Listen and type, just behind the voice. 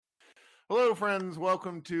Hello, friends.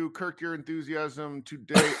 Welcome to Kirk Your Enthusiasm.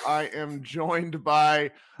 Today, I am joined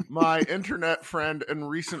by my internet friend and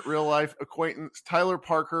recent real-life acquaintance, Tyler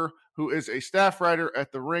Parker, who is a staff writer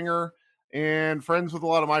at The Ringer and friends with a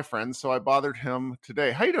lot of my friends, so I bothered him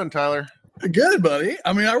today. How you doing, Tyler? Good, buddy.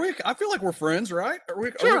 I mean, I feel like we're friends, right?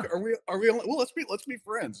 Sure. Are we well, let's be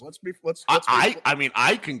friends. I mean,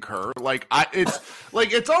 I concur.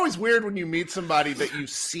 It's always weird when you meet somebody that you've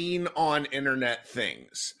seen on internet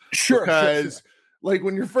things. Sure. Like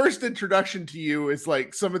when your first introduction to you is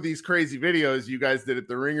like some of these crazy videos you guys did at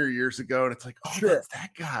The Ringer years ago, and it's like, oh, Sure. That's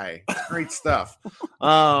that guy. Great stuff.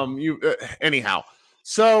 Anyhow,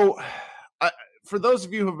 so for those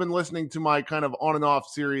of you who have been listening to my kind of on and off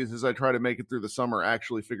series as I try to make it through the summer,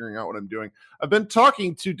 actually figuring out what I'm doing, I've been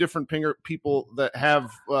talking to different people that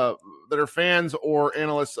have that are fans or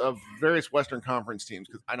analysts of various Western Conference teams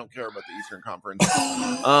because I don't care about the Eastern Conference.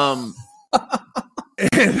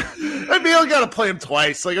 And I mean, I got to play them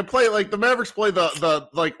twice. Like the Mavericks play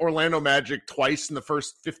the Orlando Magic twice in the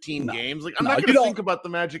first 15 games. Like I'm not going to think about the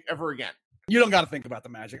Magic ever again. You don't got to think about the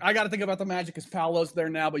Magic. I got to think about the Magic because Paolo's there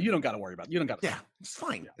now, but you don't got to worry about it. You don't got to. Yeah, it's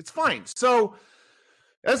fine. It's fine. So,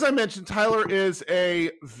 as I mentioned, Tyler is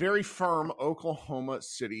a very firm Oklahoma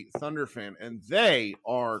City Thunder fan, and they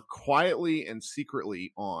are quietly and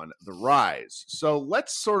secretly on the rise. So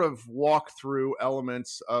let's sort of walk through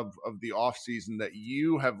elements of the offseason that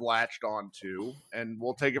you have latched onto, and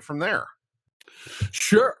we'll take it from there.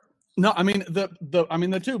 Sure. No, I mean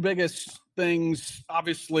the two biggest things,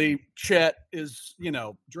 obviously, Chet is,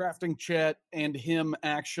 drafting Chet and him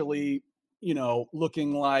actually,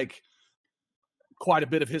 looking like quite a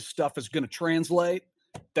bit of his stuff is going to translate.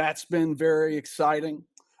 That's been very exciting.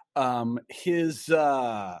 His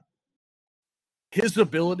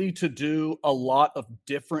ability to do a lot of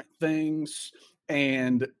different things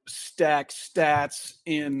and stack stats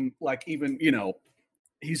in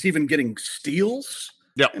he's even getting steals.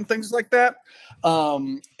 Yep. And things like that.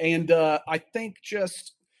 I think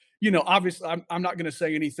just, obviously I'm not going to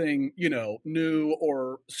say anything, new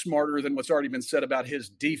or smarter than what's already been said about his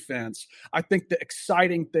defense. I think the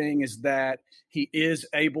exciting thing is that he is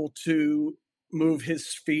able to move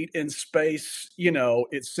his feet in space,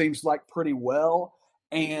 it seems like pretty well.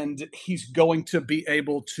 And he's going to be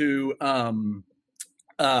able to,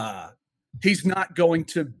 he's not going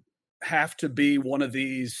to have to be one of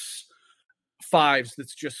these fives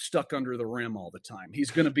that's just stuck under the rim all the time.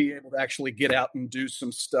 He's going to be able to actually get out and do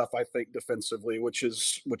some stuff, I think, defensively, which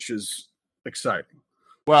is exciting.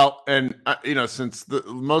 Well, and since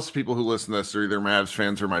most people who listen to this are either Mavs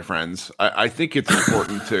fans or my friends, I think it's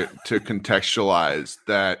important to contextualize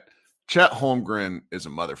that Chet Holmgren is a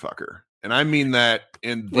motherfucker, and I mean that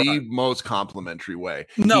in the most complimentary way.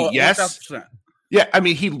 No, yes, 100%. Yeah, I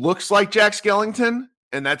mean he looks like Jack Skellington,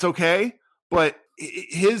 and that's okay, but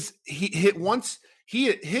his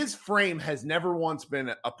frame has never once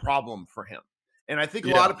been a problem for him. And I think a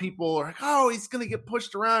lot of people are like, oh, he's going to get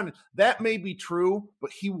pushed around. That may be true,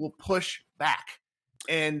 but he will push back.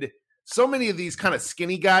 And so many of these kind of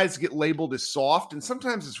skinny guys get labeled as soft, and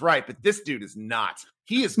sometimes it's right, but this dude is not.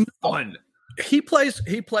 He is fun. He plays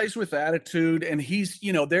with attitude, and he's,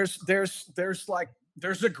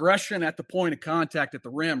 there's aggression at the point of contact at the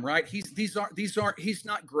rim, right? He's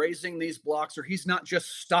not grazing these blocks, or he's not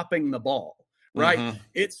just stopping the ball, right?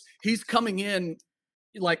 Mm-hmm. He's coming in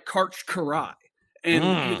like Karch Karai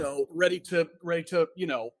and ready to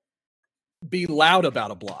be loud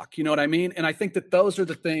about a block. You know what I mean? And I think that those are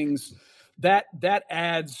the things that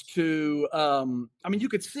adds to. You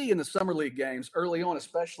could see in the summer league games early on,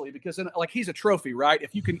 especially because he's a trophy, right?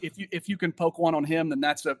 If you can poke one on him, then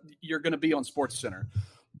you're going to be on SportsCenter.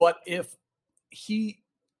 But if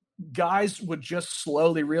guys would just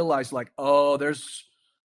slowly realize, like, oh, there's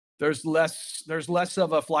less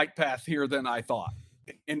of a flight path here than I thought.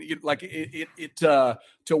 And to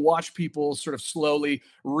watch people sort of slowly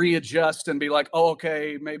readjust and be like, oh,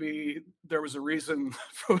 okay, maybe there was a reason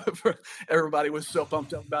for everybody was so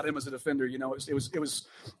pumped up about him as a defender.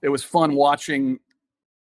 It was fun watching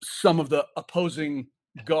some of the opposing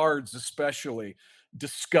guards, especially,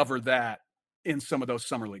 discover that in some of those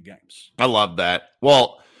summer league games. I love that.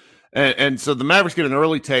 Well, and so the Mavericks get an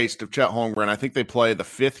early taste of Chet Holmgren. I think they play the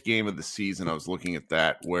 5th game of the season. I was looking at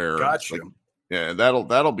that where yeah,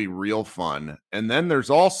 that'll be real fun. And then there's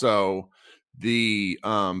also the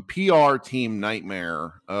PR team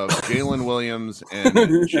nightmare of Jalen Williams and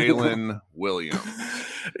Jalen Williams.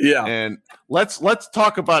 Yeah. And let's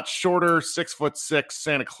talk about shorter 6'6"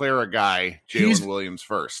 Santa Clara guy, Jalen Williams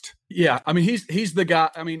first. Yeah, I mean he's the guy.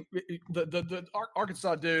 I mean the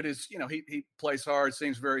Arkansas dude is, he plays hard,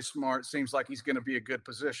 seems very smart, seems like he's going to be a good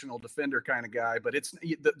positional defender kind of guy. But it's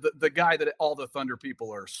the guy that all the Thunder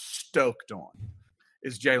people are stoked on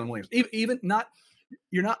is Jalen Williams. Even not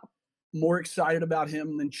you're not more excited about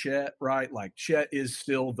him than Chet, right? Like Chet is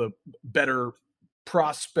still the better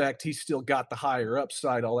prospect. He's still got the higher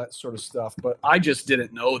upside, all that sort of stuff. But I just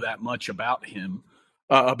didn't know that much about him,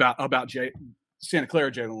 about Santa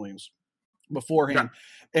Clara Jalen Williams beforehand.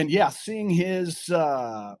 Yeah. And yeah, seeing his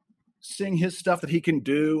stuff that he can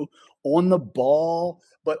do on the ball,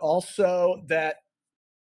 but also that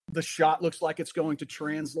the shot looks like it's going to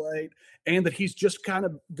translate, and that he's just kind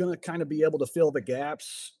of going to be able to fill the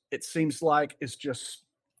gaps. It seems like it's just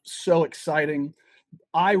so exciting.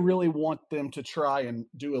 I really want them to try and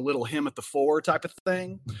do a little him at the four type of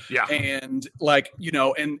thing. Yeah. And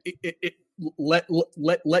and let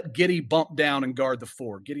Giddey bump down and guard the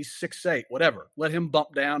four. Giddey's 6'8", whatever. Let him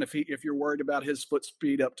bump down if you're worried about his foot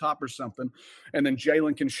speed up top or something. And then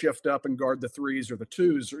Jalen can shift up and guard the threes or the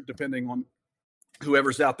twos, or depending on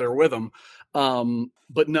whoever's out there with them.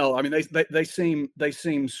 But no, I mean, they seem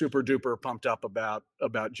super duper pumped up about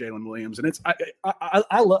Jalen Williams. And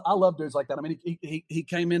I love dudes like that. I mean, he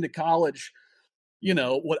came into college,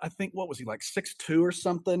 what was he, like 6'2" or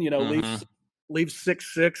something, leaves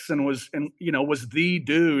 6'6" and was the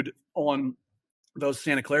dude on those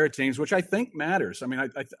Santa Clara teams, which I think matters. I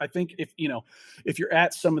mean, I think if you're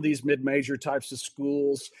at some of these mid-major types of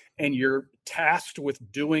schools and you're tasked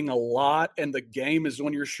with doing a lot and the game is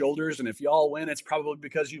on your shoulders, and if y'all win, it's probably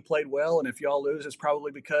because you played well, and if y'all lose, it's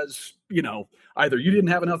probably because, either you didn't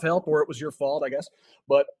have enough help or it was your fault, I guess.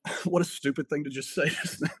 But what a stupid thing to just say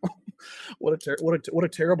just now. What a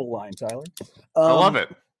terrible line, Tyler. I love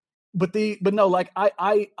it. But no, like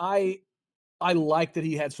I like that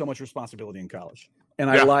he had so much responsibility in college, and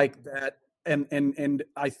I like that, and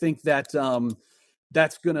I think that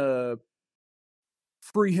that's gonna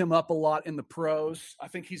free him up a lot in the pros. I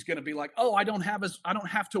think he's gonna be like, oh, I don't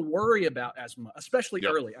have to worry about as much, especially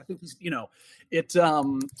early. I think he's,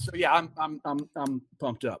 So yeah, I'm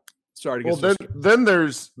pumped up. Sorry to get. Then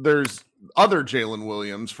there's other Jalen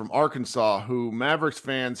Williams from Arkansas, who Mavericks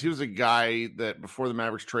fans. He was a guy that before the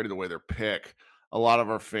Mavericks traded away their pick, a lot of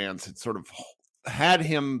our fans had sort of had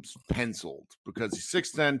him penciled because he's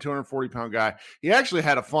 6'10", 240-pound guy. He actually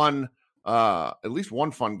had at least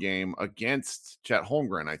one fun game against Chet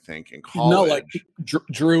Holmgren, I think, in college.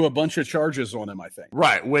 Drew a bunch of charges on him, I think.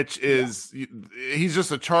 Right, which is he's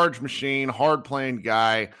just a charge machine, hard-playing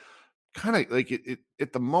guy. Kind of like it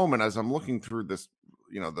at the moment as I'm looking through this,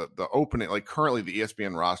 the opening, like currently the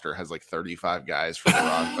ESPN roster has like 35 guys for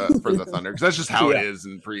the Thunder, because that's just how it is.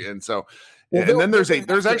 And so, and then there's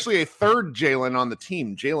actually a third Jalen on the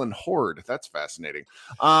team, Jalen Horde. That's fascinating.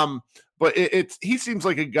 But he seems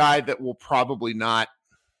like a guy that will probably not.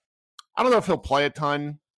 I don't know if he'll play a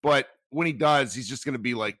ton, but when he does, he's just going to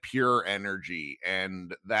be like pure energy,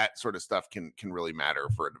 and that sort of stuff can really matter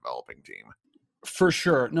for a developing team. For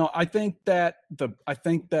sure. No, I think that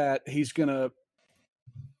he's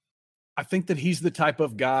the type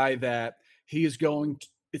of guy that he is going to,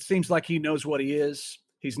 it seems like he knows what he is.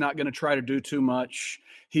 He's not going to try to do too much.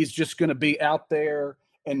 He's just going to be out there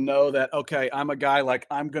and know that, okay, I'm a guy, like,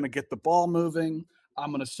 I'm going to get the ball moving. I'm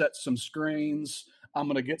going to set some screens. I'm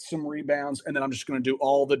going to get some rebounds. And then I'm just going to do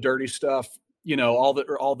all the dirty stuff,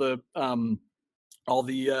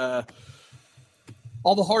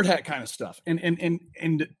 all the hard hat kind of stuff.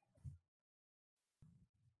 And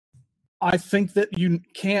I think that you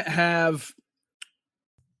can't have.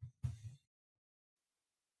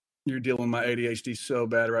 You're dealing with my ADHD so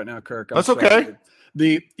bad right now, Kirk. That's okay.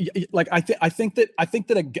 I think that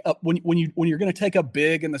when you're going to take a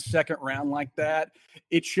big in the second round like that,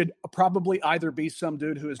 it should probably either be some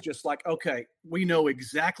dude who is just like, okay, we know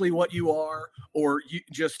exactly what you are, or you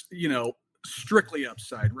just strictly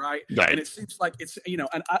upside, right? And it seems like it's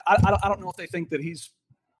and I don't know if they think that he's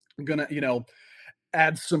gonna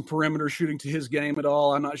add some perimeter shooting to his game at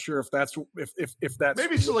all. I'm not sure if that's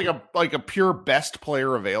maybe it's like a pure best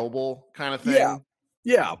player available kind of thing.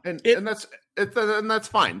 Yeah, and that's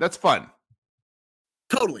fine. That's fun.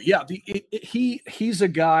 Totally, yeah. He's a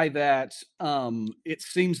guy that it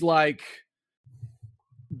seems like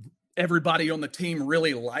everybody on the team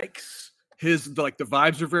really likes. The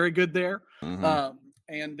vibes are very good there. Mm-hmm.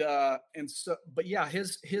 And so, but yeah,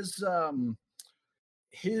 his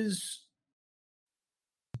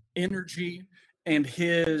energy and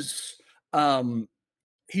his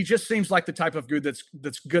he just seems like the type of dude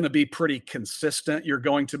that's going to be pretty consistent. You're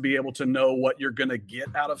going to be able to know what you're going to get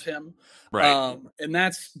out of him. Right. And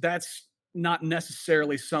that's not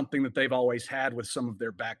necessarily something that they've always had with some of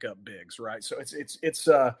their backup bigs, right? So it's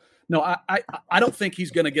no, I don't think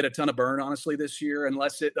he's going to get a ton of burn, honestly, this year,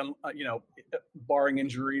 unless barring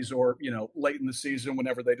injuries or, late in the season,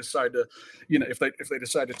 whenever they decide to, if they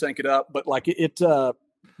decide to tank it up. But like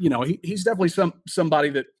he's definitely somebody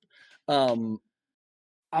that I'm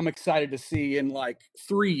excited to see in like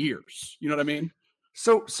 3 years. You know what I mean?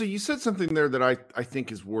 So you said something there that I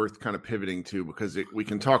think is worth kind of pivoting to, because we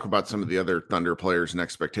can talk about some of the other Thunder players and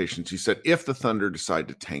expectations. You said if the Thunder decide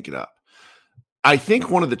to tank it up. I think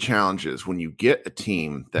one of the challenges when you get a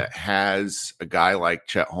team that has a guy like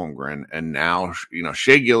Chet Holmgren and now,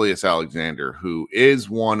 Shai Gilgeous-Alexander, who is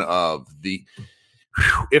one of the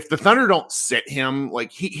 – if the Thunder don't sit him,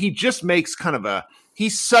 like he just makes kind of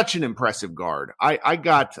he's such an impressive guard. I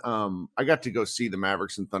got to go see the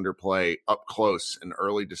Mavericks and Thunder play up close in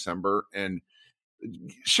early December, and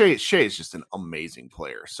Shai is just an amazing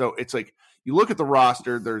player. So it's like you look at the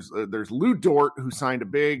roster. There's Lou Dort, who signed a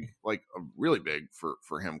really big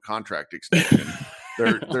for him contract extension.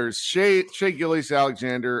 There's Shai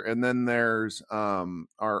Gilgeous-Alexander, and then there's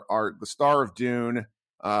the star of Dune,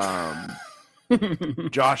 Josh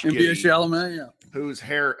Giddey, Chalamet, yeah. Whose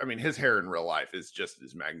hair, his hair in real life is just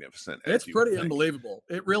as magnificent. It's pretty unbelievable.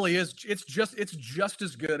 It really is. It's just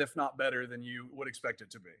as good, if not better, than you would expect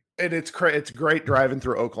it to be. And it's great driving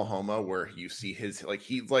through Oklahoma, where you see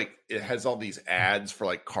it has all these ads for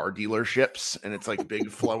like car dealerships, and it's like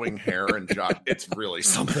big flowing hair and Josh. It's really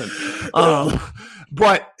something.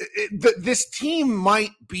 But this team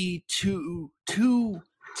might be too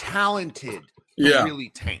talented to really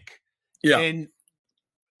tank. Yeah. And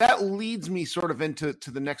that leads me sort of into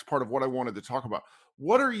the next part of what I wanted to talk about.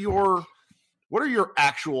 What are your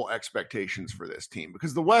actual expectations for this team?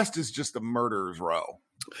 Because the West is just a murderer's row.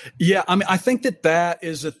 Yeah, I think that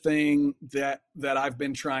is a thing that I've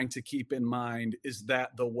been trying to keep in mind, is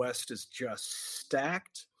that the West is just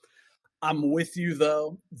stacked. I'm with you,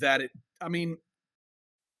 though, that it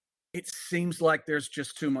seems like there's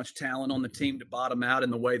just too much talent on the team to bottom out in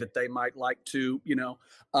the way that they might like to,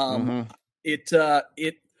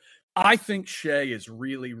 I think Shai is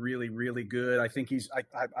really, really, really good. I think he's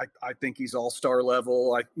all-star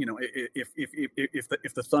level.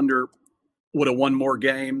 If the Thunder would have won more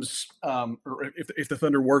games, or if the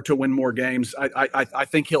Thunder were to win more games, I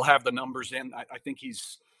think he'll have the numbers in. I think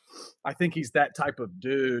he's that type of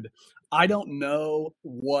dude. I don't know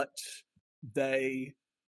what they're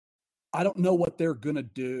going to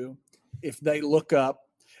do if they look up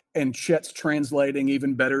and Chet's translating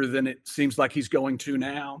even better than it seems like he's going to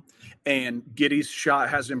now, and Giddey's shot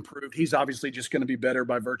has improved. He's obviously just going to be better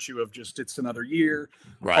by virtue of just it's another year.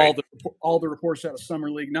 Right. All the reports out of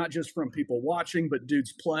Summer League, not just from people watching, but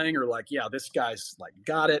dudes playing, are like, yeah, this guy's like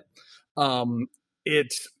got it.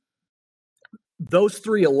 It's those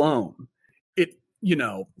three alone.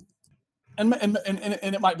 And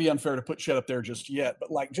it might be unfair to put Chet up there just yet,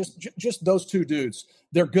 but like just those two dudes,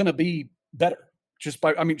 they're going to be better.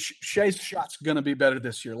 Shai's shot's going to be better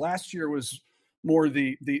this year. Last year was more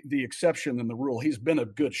the exception than the rule. He's been a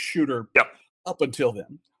good shooter up until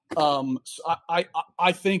then. So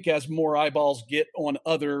I think as more eyeballs get on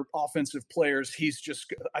other offensive players,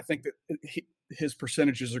 I think that his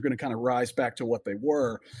percentages are going to kind of rise back to what they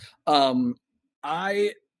were.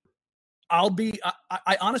 I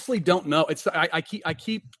honestly don't know. I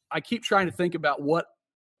keep trying to think about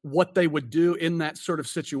what they would do in that sort of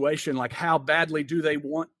situation. Like, how badly do they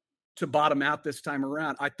want to bottom out this time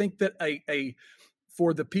around? I think that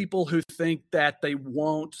for the people who think that they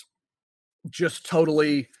won't just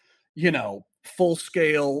totally, full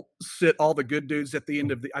scale sit all the good dudes at the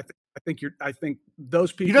end of the, I think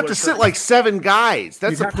those people, you'd have to sit like 7 guys.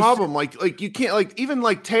 That's the problem. Like you can't, like, even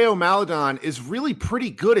like Theo Maledon is really pretty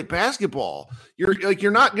good at basketball.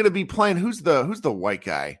 You're not going to be playing. Who's the white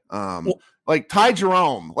guy? Like Ty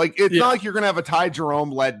Jerome. Like, it's not like you're going to have a Ty Jerome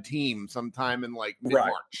led team sometime in like mid-March.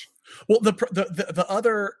 Right. Well, the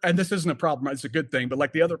other, and this isn't a problem, it's a good thing, but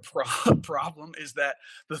like the other problem is that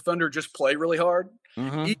the Thunder just play really hard.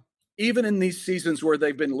 Mm-hmm. Even in these seasons where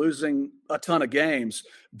they've been losing a ton of games,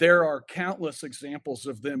 there are countless examples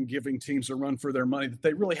of them giving teams a run for their money that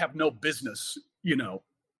they really have no business,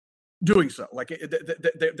 doing so. Like,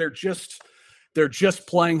 they're just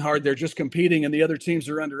playing hard. They're just competing, and the other teams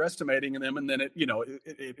are underestimating them. And then it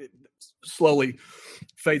slowly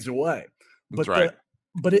fades away. That's right.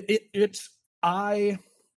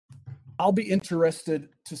 I'll be interested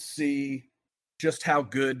to see just how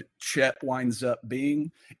good Chet winds up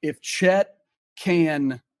being. If Chet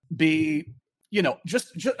can be,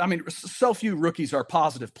 so few rookies are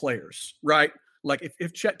positive players, right? Like,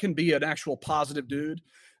 if Chet can be an actual positive dude,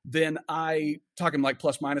 then I talking like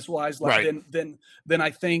plus minus wise, like Right. then I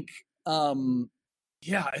think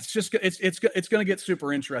it's going to get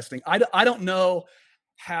super interesting. I don't know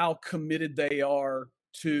how committed they are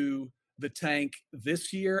to the tank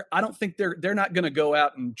this year. I don't think they're not going to go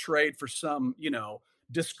out and trade for some,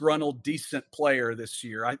 disgruntled decent player this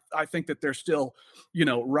year. I think that they're still,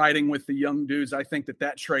 riding with the young dudes. I think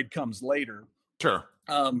that trade comes later. Sure.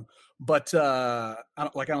 But I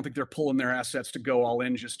don't think they're pulling their assets to go all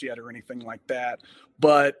in just yet or anything like that.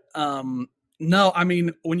 But no, I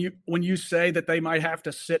mean, when you say that they might have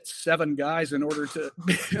to sit 7 guys in order to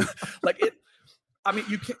like it, I mean,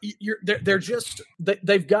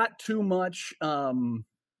 they've got too much. I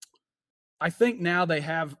think now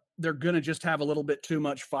they're going to just have a little bit too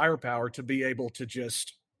much firepower to be able to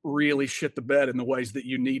just really shit the bed in the ways that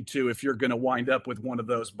you need to if you're going to wind up with one of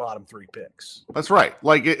those bottom 3 picks. That's right.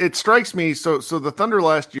 Like it strikes me. So the Thunder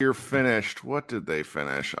last year finished. What did they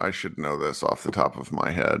finish? I should know this off the top of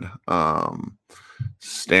my head.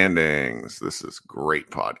 Standings. This is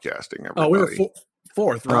great podcasting. Everybody. Oh, we were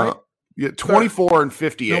fourth, right? Yeah, 24 and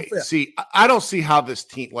 58. No, see, I don't see how this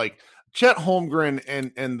team, like Chet Holmgren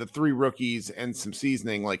and the 3 rookies and some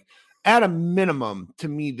seasoning, like at a minimum, to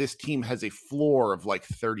me, this team has a floor of like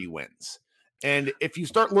 30 wins. And if you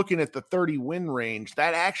start looking at the 30 win range,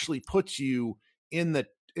 that actually puts you in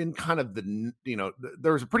kind of the,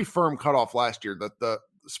 there was a pretty firm cutoff last year that the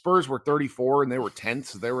Spurs were 34 and they were 10th,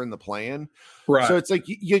 so they were in the play-in. Right. So it's like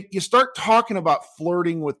you start talking about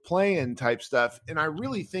flirting with play-in type stuff. And I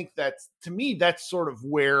really think to me, that's sort of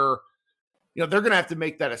where, they're going to have to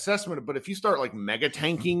make that assessment. But if you start like mega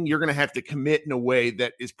tanking, you're going to have to commit in a way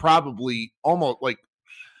that is probably almost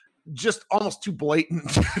too blatant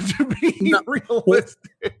to be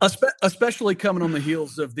realistic. Especially coming on the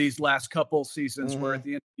heels of these last couple seasons where at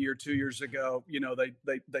the end of the year, 2 years ago, they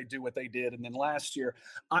do what they did. And then last year,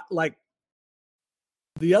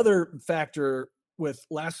 the other factor with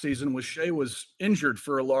last season was Shai was injured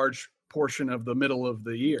for a large portion of the middle of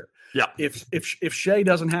the year. Yeah. If Shai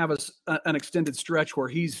doesn't have an extended stretch where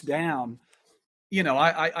he's down, I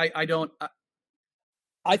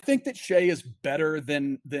think that Shai is better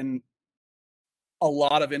than a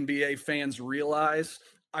lot of NBA fans realize.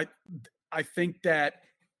 I think that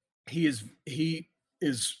he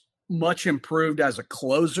is much improved as a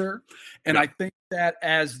closer, and I think that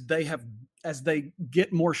as they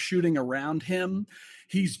get more shooting around him,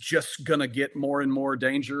 he's just gonna get more and more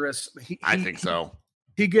dangerous. I think so.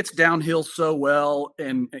 He gets downhill so well,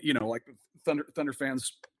 and like Thunder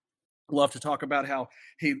fans love to talk about how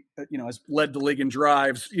he, has led the league in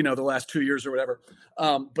drives, the last 2 years or whatever.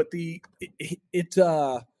 But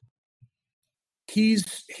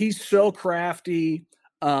he's so crafty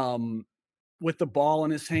with the ball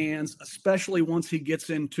in his hands, especially once he gets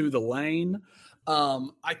into the lane.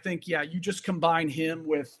 I think, you just combine him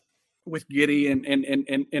with Giddey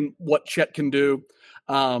and what Chet can do.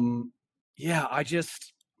 I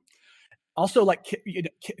just also like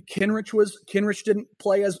Kenrich didn't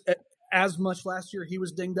play as much last year. He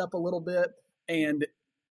was dinged up a little bit, and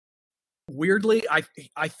weirdly, I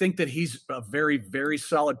think that he's a very, very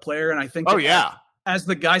solid player. And I think, as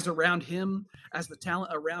the guys around him, as the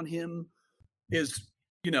talent around him is,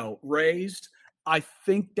 raised, I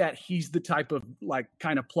think that he's the type of like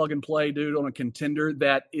kind of plug and play dude on a contender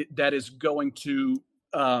that is going to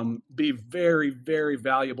be very, very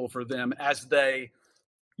valuable for them as they,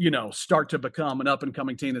 start to become an up and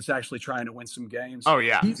coming team that's actually trying to win some games. Oh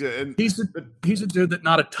yeah. He's a dude that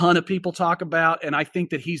not a ton of people talk about. And I think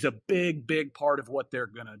that he's a big, big part of what they're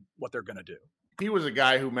going to do. He was a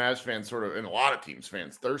guy who Mavs fans sort of, and a lot of teams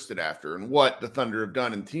fans thirsted after. And what the Thunder have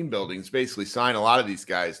done in team building is basically sign a lot of these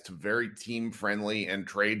guys to very team friendly and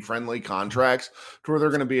trade friendly contracts to where they're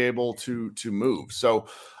going to be able to move. So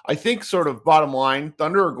I think sort of bottom line,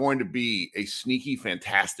 Thunder are going to be a sneaky,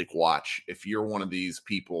 fantastic watch. If you're one of these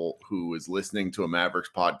people who is listening to a Mavericks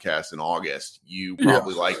podcast in August, you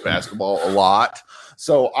probably like basketball a lot.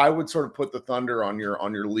 So I would sort of put the Thunder on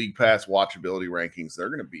your League Pass watchability rankings. They're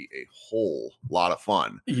going to be a whole lot of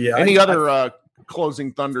fun. Yeah. Any other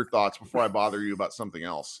closing Thunder thoughts before I bother you about something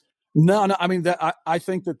else? No. I mean, I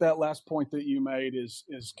think that last point that you made is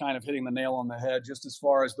kind of hitting the nail on the head. Just as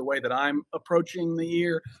far as the way that I'm approaching the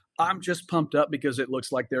year, I'm just pumped up because it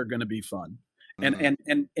looks like they're going to be fun, and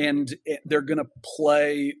they're going to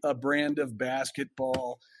play a brand of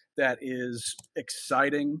basketball that is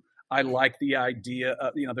exciting. I like the idea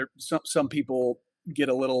of, there some people get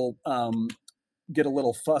a little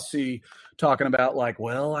fussy talking about like,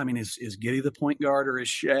 well, I mean, is Giddey the point guard or is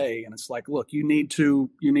Shai? And it's like, look, you need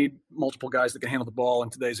multiple guys that can handle the ball in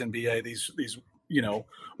today's NBA. These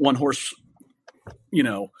one horse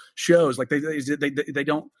shows. Like they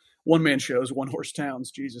don't one man shows, one horse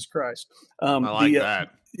towns. Jesus Christ. I like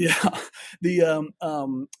that. Yeah.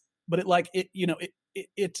 But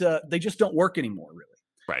they just don't work anymore, really.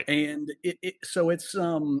 Right. And so it's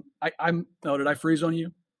did I freeze on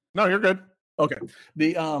you? No, you're good. Okay.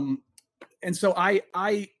 And so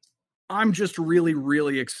I'm just really,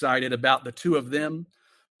 really excited about the two of them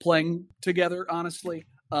playing together, honestly,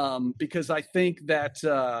 because I think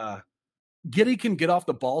that Giddy can get off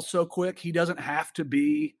the ball so quick. He doesn't have to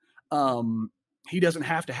be. He doesn't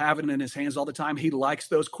have to have it in his hands all the time. He likes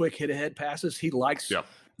those quick hit-ahead passes. He likes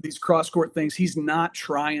these cross-court things. He's not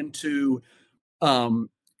trying to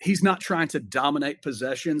dominate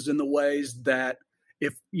possessions in the ways that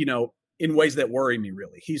in ways that worry me,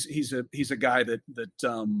 really. He's a guy that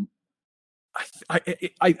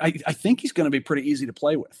I think he's going to be pretty easy to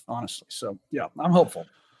play with, honestly. So yeah, I'm hopeful.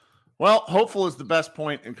 Well, hopeful is the best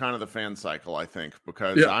point in kind of the fan cycle, I think,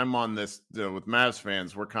 because I'm on this with Mavs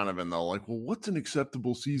fans. We're kind of in the like, well, what's an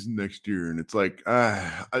acceptable season next year? And it's like,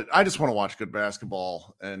 I just want to watch good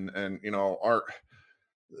basketball, and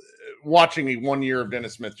watching 1 year of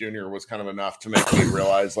Dennis Smith Jr. was kind of enough to make me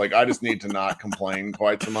realize, like, I just need to not complain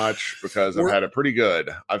quite so much because I've had it pretty good.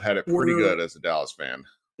 I've had it pretty good as a Dallas fan.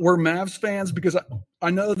 We're Mavs fans because I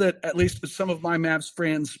know that at least some of my Mavs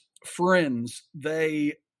friends,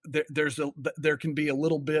 there can be a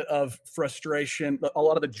little bit of frustration, a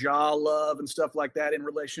lot of the jaw love and stuff like that in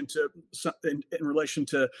relation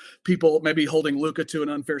to people maybe holding Luka to an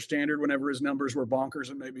unfair standard whenever his numbers were bonkers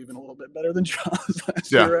and maybe even a little bit better than Ja's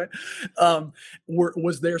last year, right?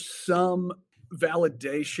 Was there some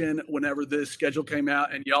validation whenever this schedule came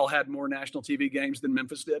out and y'all had more national TV games than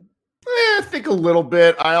Memphis did? I think a little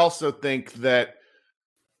bit. I also think that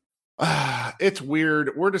it's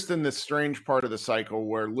weird. We're just in this strange part of the cycle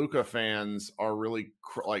where Luka fans are really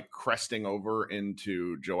cresting over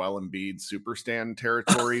into Joel Embiid superstan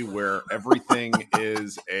territory, where everything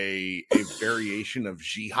is a variation of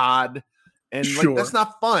jihad, and that's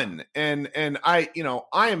not fun. And I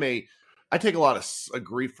take a lot of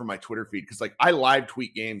grief from my Twitter feed because I live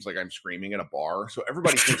tweet games like I'm screaming at a bar, so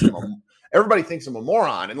everybody thinks I'm a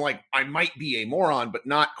moron, and I might be a moron, but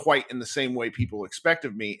not quite in the same way people expect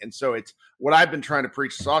of me. And so it's what I've been trying to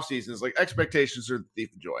preach this offseason is expectations are the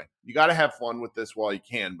thief of joy. You got to have fun with this while you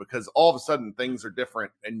can, because all of a sudden things are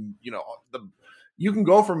different, and you can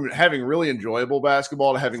go from having really enjoyable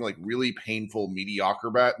basketball to having really painful mediocre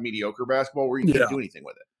basketball where you can't do anything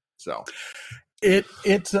with it. So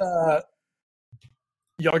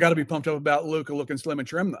y'all got to be pumped up about Luka looking slim and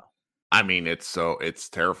trim, though. I mean, it's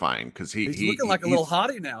terrifying because he's looking like a little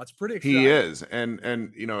hottie now. It's pretty exciting. He is, and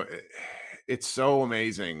it's so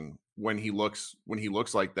amazing when he looks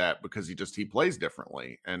like that because he plays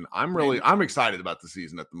differently, and I'm excited about the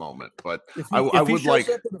season at the moment. But if he shows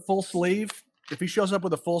up with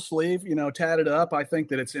a full sleeve, tatted up, I think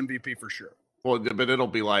that it's MVP for sure. Well, but it'll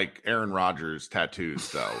be like Aaron Rodgers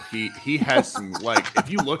tattoos, though. He has some if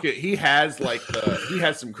you look at he has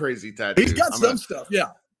some crazy tattoos. He's got some stuff, yeah.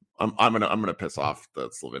 I'm gonna piss off the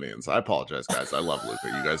Slovenians. I apologize, guys. I love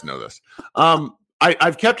Luka. You guys know this.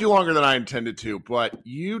 I've kept you longer than I intended to, but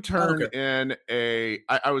you turned in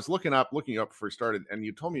I was looking you up before we started, and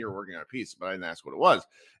you told me you were working on a piece, but I didn't ask what it was.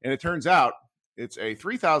 And it turns out it's a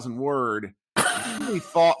 3,000 word, really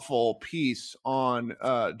thoughtful piece on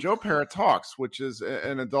Joe Parra Talks, which is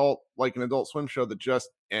an adult swim show that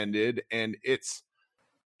just ended, and it's.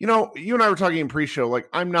 You and I were talking in pre-show,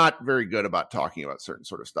 I'm not very good about talking about certain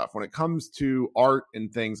sort of stuff. When it comes to art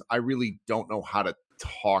and things, I really don't know how to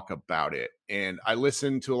talk about it. And I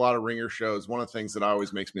listen to a lot of Ringer shows. One of the things that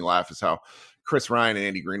always makes me laugh is how Chris Ryan and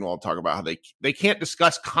Andy Greenwald talk about how they can't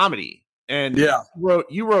discuss comedy. And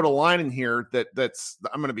you wrote a line in here that's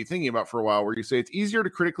I'm going to be thinking about for a while, where you say it's easier to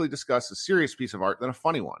critically discuss a serious piece of art than a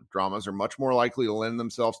funny one. Dramas are much more likely to lend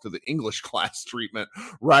themselves to the English class treatment.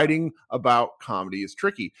 Writing about comedy is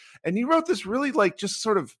tricky. And you wrote this really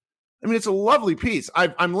it's a lovely piece.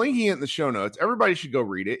 I'm linking it in the show notes. Everybody should go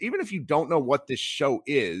read it. Even if you don't know what this show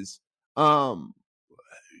is, you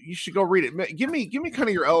should go read it. Give me kind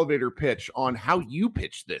of your elevator pitch on how you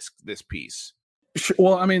pitch this piece.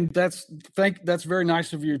 Well, I mean, that's very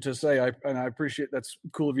nice of you to say. I appreciate. That's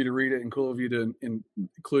cool of you to read it and cool of you to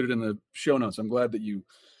include it in the show notes. I'm glad that you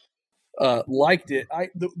liked it.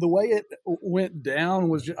 The way it went down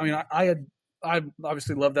was just, I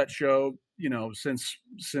obviously loved that show,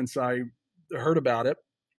 since I heard about it.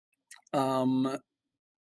 One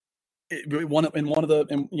of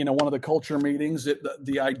the culture meetings,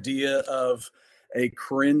 the idea of a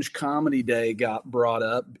cringe comedy day got brought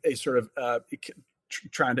up, a sort of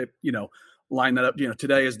trying to, line that up.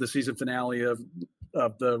 Today is the season finale of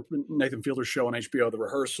the Nathan Fielder show on HBO, The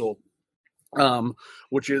Rehearsal,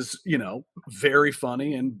 which is very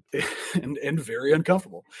funny and very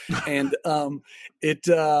uncomfortable. And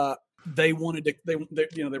they wanted to they were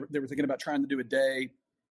thinking about trying to do a day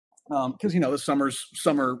because the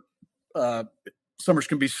summers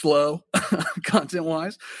can be slow content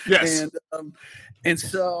wise. Yes. And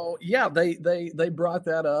so they brought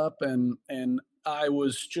that up, and I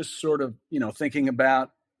was just sort of thinking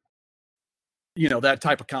about that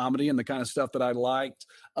type of comedy and the kind of stuff that I liked,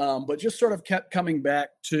 but just sort of kept coming back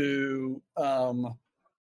to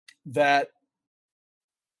that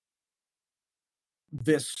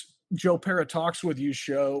this Joe Pera Talks With You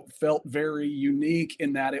show felt very unique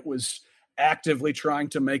in that it was actively trying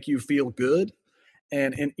to make you feel good,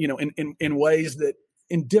 and in ways that,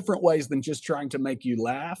 in different ways than just trying to make you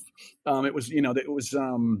laugh. It was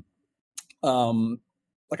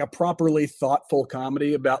like a properly thoughtful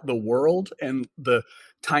comedy about the world and the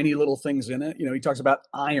tiny little things in it. He talks about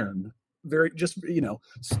iron,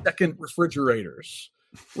 second refrigerators,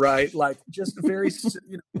 right? Like just very,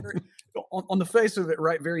 very on the face of it,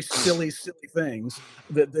 right? Very silly things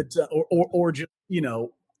or just,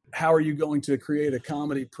 how are you going to create a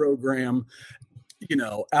comedy program,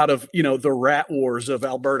 out of, the rat wars of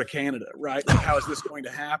Alberta, Canada, right? Like, how is this going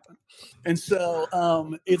to happen? And so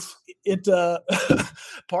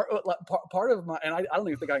part of my, and I don't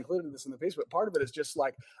even think I included this in the piece, but part of it is just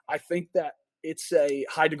like, I think that it's a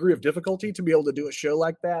high degree of difficulty to be able to do a show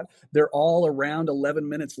like that. They're all around 11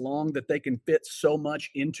 minutes long, that they can fit so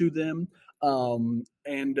much into them, and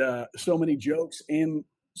so many jokes and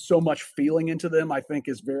so much feeling into them, I think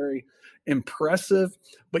is very impressive.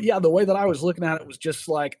 But yeah, the way that I was looking at it was just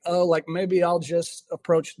like, maybe I'll just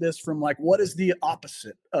approach this from like, what is the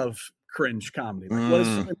opposite of cringe comedy?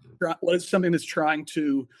 Like, what is something that's trying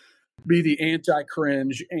to be the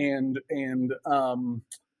anti-cringe and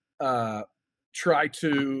try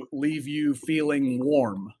to leave you feeling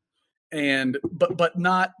warm, and but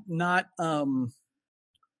not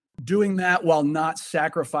doing that while not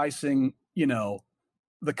sacrificing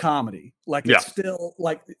the comedy. Like, it's still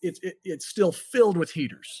like it's still filled with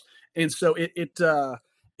heaters. And so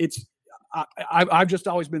I've just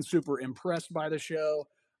always been super impressed by the show.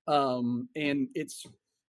 And it's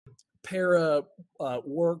Pera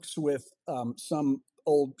works with some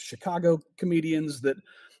old Chicago comedians that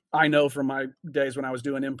I know from my days when I was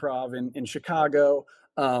doing improv in Chicago.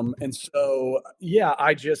 And so, yeah,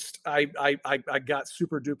 I got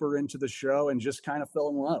super duper into the show and just kind of fell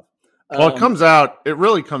in love. Well, it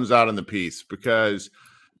really comes out in the piece, because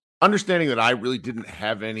understanding that I really didn't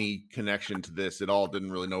have any connection to this at all,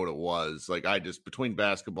 didn't really know what it was. Like, I just, between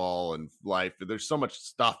basketball and life, there's so much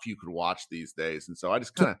stuff you could watch these days. And so I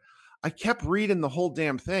just I kept reading the whole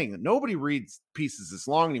damn thing. Nobody reads pieces this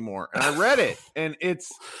long anymore. And I read it, and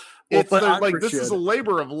it's this is a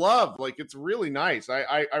labor of love. Like, it's really nice.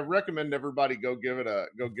 I recommend everybody go give it a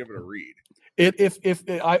read. If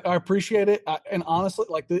I appreciate it, and honestly,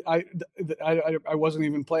 like I wasn't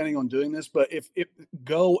even planning on doing this, but if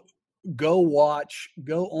go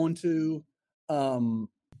onto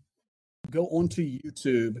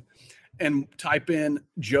YouTube and type in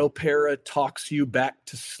Joe Pera Talks You Back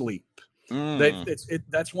to Sleep.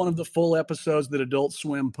 That's one of the full episodes that Adult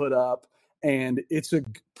Swim put up, and it's a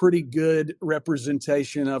pretty good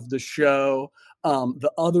representation of the show.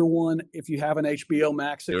 The other one, if you have an HBO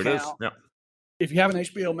Max account, if you have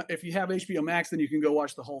HBO Max, then you can go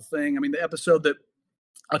watch the whole thing. I mean, the episode that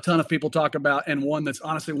a ton of people talk about, and one that's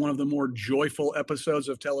honestly one of the more joyful episodes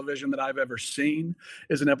of television that I've ever seen,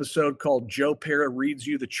 is an episode called Joe Pera Reads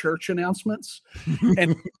You the Church Announcements.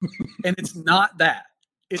 and it's not that.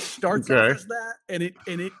 It starts off as that, and it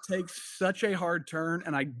takes such a hard turn,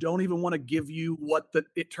 and I don't even want to give you what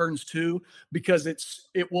it turns to, because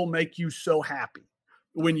it will make you so happy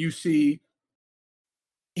when you see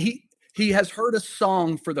he has heard a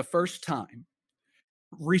song for the first time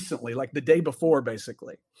recently, like the day before,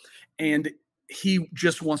 basically. And he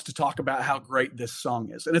just wants to talk about how great this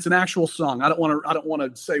song is. And it's an actual song. I don't want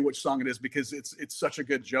to say which song it is, because it's such a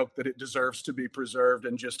good joke that it deserves to be preserved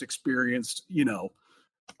and just experienced,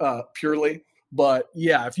 purely. But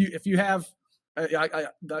yeah, if you have,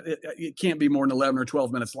 it can't be more than 11 or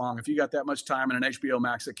 12 minutes long. If you got that much time in an HBO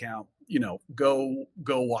Max account, go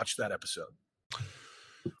watch that episode.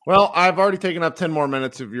 Well, I've already taken up 10 more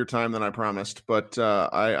minutes of your time than I promised, but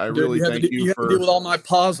I really thank you for deal with all my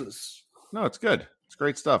pauses. No, it's good. It's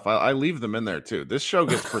great stuff. I leave them in there too. This show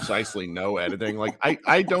gets precisely no editing. Like,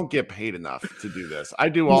 I don't get paid enough to do this. I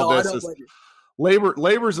do all this.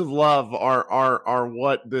 Labors of love are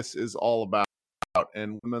what this is all about.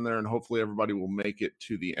 and I'm in there, and hopefully everybody will make it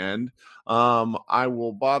to the end. I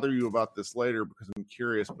will bother you about this later because I'm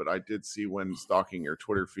curious, but I did see when stalking your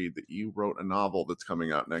Twitter feed that you wrote a novel that's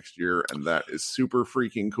coming out next year, and that is super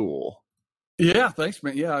freaking cool. Yeah, thanks,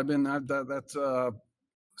 man. Yeah,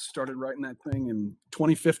 started writing that thing in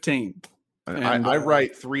 2015. I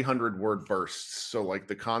write 300-word bursts, so like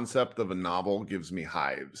the concept of a novel gives me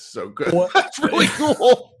hives. So good. That's really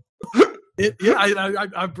cool.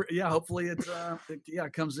 Hopefully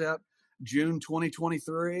it comes out June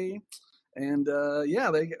 2023, and they're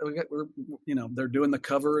doing the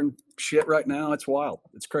cover and shit right now. It's wild.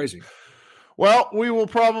 It's crazy. Well, we will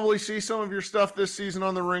probably see some of your stuff this season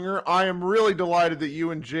on The Ringer. I am really delighted that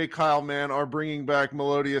you and J. Kyle Mann are bringing back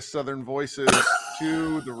melodious Southern voices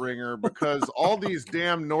to The Ringer, because all these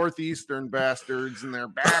damn Northeastern bastards and their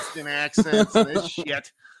Boston accents and this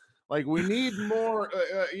shit. Like, we need more,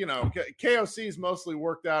 KOC's mostly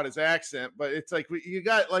worked out his accent, but it's like you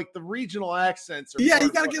got like the regional accents. You got to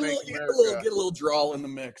get a little drawl in the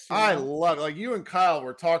mix. I love it. Like, you and Kyle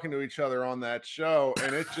were talking to each other on that show,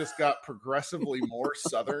 and it just got progressively more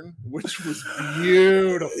Southern, which was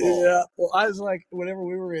beautiful. Yeah. Well, I was like, whenever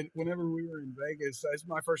we were in Vegas, it's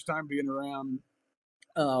my first time being around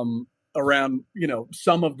some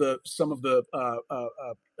of the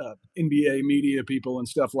NBA media people and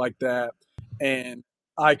stuff like that, and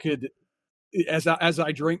I could, as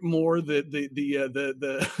I drink more, the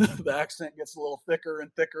accent gets a little thicker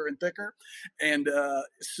and thicker and thicker, and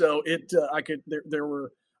so there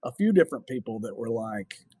were a few different people that were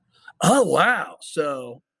like, oh wow,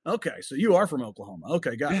 so you are from Oklahoma.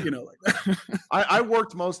 Okay, got like that. I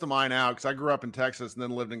worked most of mine out because I grew up in Texas and then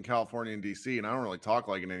lived in California and DC, and I don't really talk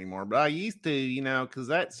like it anymore. But I used to, because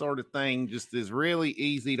that sort of thing just is really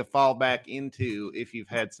easy to fall back into if you've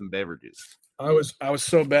had some beverages. I was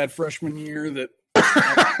so bad freshman year that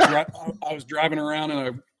I was driving around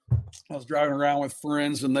with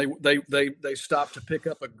friends, and they stopped to pick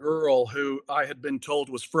up a girl who I had been told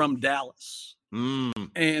was from Dallas.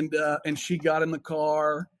 And she got in the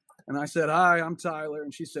car, and I said, "Hi, I'm Tyler."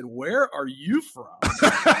 And she said, "Where are you from?"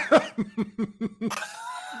 I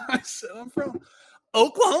said, "I'm from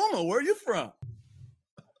Oklahoma. Where are you from?"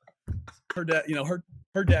 Her dad,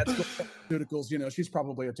 her dad's pharmaceuticals. She's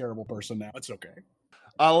probably a terrible person now. It's okay.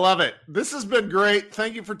 I love it. This has been great.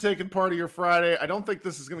 Thank you for taking part of your Friday. I don't think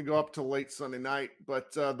this is going to go up till late Sunday night,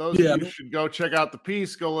 but those of you should go check out the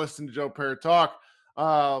piece. Go listen to Joe Pera talk.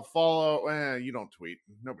 Follow. You don't tweet.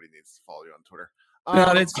 Nobody needs to follow you on Twitter.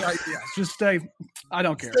 Just stay. I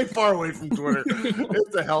don't care. Stay far away from Twitter.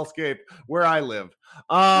 It's a hellscape where I live.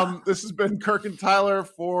 This has been Kirk and Tyler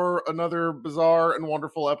for another bizarre and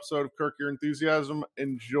wonderful episode of Kirk Your Enthusiasm.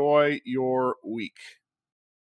 Enjoy your week.